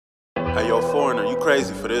Hey, yo, foreigner, you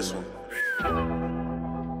crazy for this one.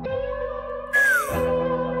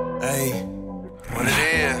 Hey, what it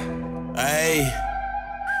is? Hey,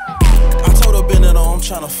 I told her Bennett I'm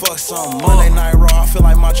tryna fuck something. Monday Night Raw, I feel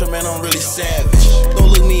like Macho Man, I'm really savage.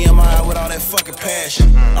 Don't look me in my eye with all that fucking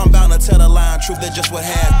passion. I'm bound to tell the line truth, that's just what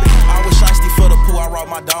happened. I was shiesty for the pool, I robbed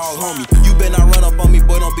my dog, homie. You better not run up on me,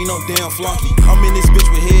 boy, don't be no damn flunky. I'm in this bitch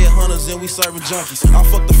with headhunters and we serving junkies. I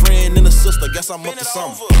fucked a friend and a sister, guess I'm up to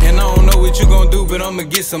something. And I don't know what you gon' do, but I'ma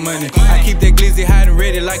get some money. I keep that glizzy hot and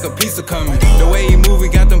ready like a pizza coming. The way he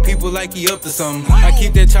moving got them people like he up to something. I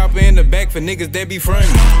keep that chopper in the back for niggas that be frontin'.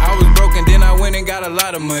 I was broken, then I went and got a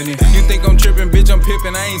lot of money. You think I'm trippin', bitch, I'm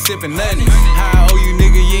pippin', I ain't sippin' nothing. How I owe you,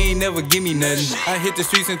 nigga, you ain't never give me nothing. I hit the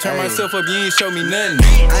streets and turn myself up, you ain't show me nothing.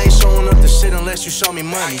 I ain't showing up the shit unless you show me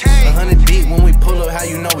money. 100 deep when we pull up, how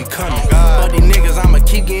you know we coming? Fuck these niggas, I'ma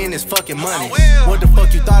keep getting this fucking money. What the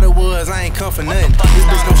fuck you thought it was? I ain't come for nothing. This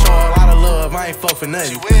bitch gon' show a lot of love, I ain't fuck for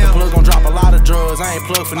nothing. The plug gon' drop a lot of drugs, I ain't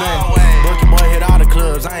plug for nothing. Bucky boy hit all the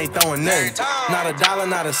clubs, I ain't throwing nothing. Not a dollar,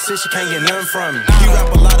 not a cent, you can't get nothing from me. He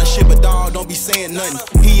rap a lot of shit, but dawg, don't be saying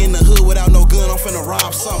nothing. He in the hood without no gun, I'm finna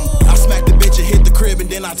rob something. I smacked the bitch and hit the crib and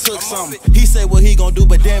then I took something. He said what he gon' do,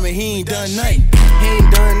 but damn it, he ain't done nothing. He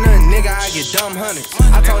ain't done nothing, nigga, I get dumb hundreds.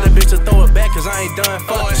 I told that bitch to throw it back, cause I ain't done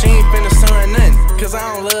fucking. She ain't finna son nothing, cause I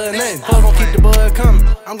don't love nothing. Plug gon' keep the bud coming,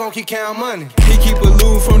 I'm gon' keep counting money. He keep a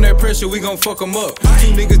lube from that pressure, we gon' fuck him up.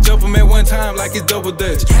 Two niggas jump him at one time like it's double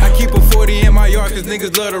dutch. I keep a 40 in my yard cause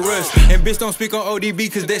niggas love to rush. And bitch don't speak on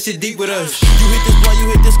ODB cause that shit deep with us. You hit this blunt, you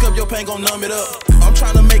hit this cup, your pain gon' numb it up. I'm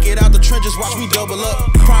tryna make it out the trenches, watch me double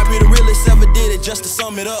up. Probably the realest ever did it, just to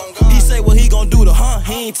sum it up. He say what he gon' do to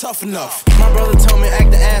he ain't tough enough. My brother told me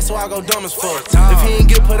act the ass so I go dumb as fuck. If he ain't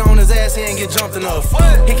get put on his ass, he ain't get jumped enough.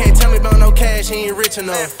 He can't tell me about no cash, he ain't rich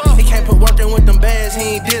enough. He can't put work in with them bags,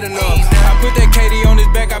 he ain't did enough. I put that KD on his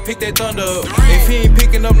back, I pick that thunder up. If he ain't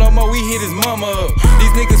picking up no more, we hit his mama up.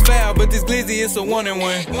 These niggas foul, but this glizzy is a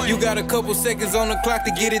 1-and-1. You got a couple seconds on the clock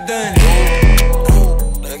to get it done.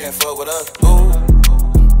 They can't fuck with us.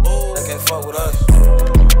 They can't fuck with us.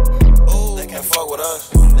 They can't fuck with us.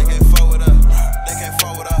 They can't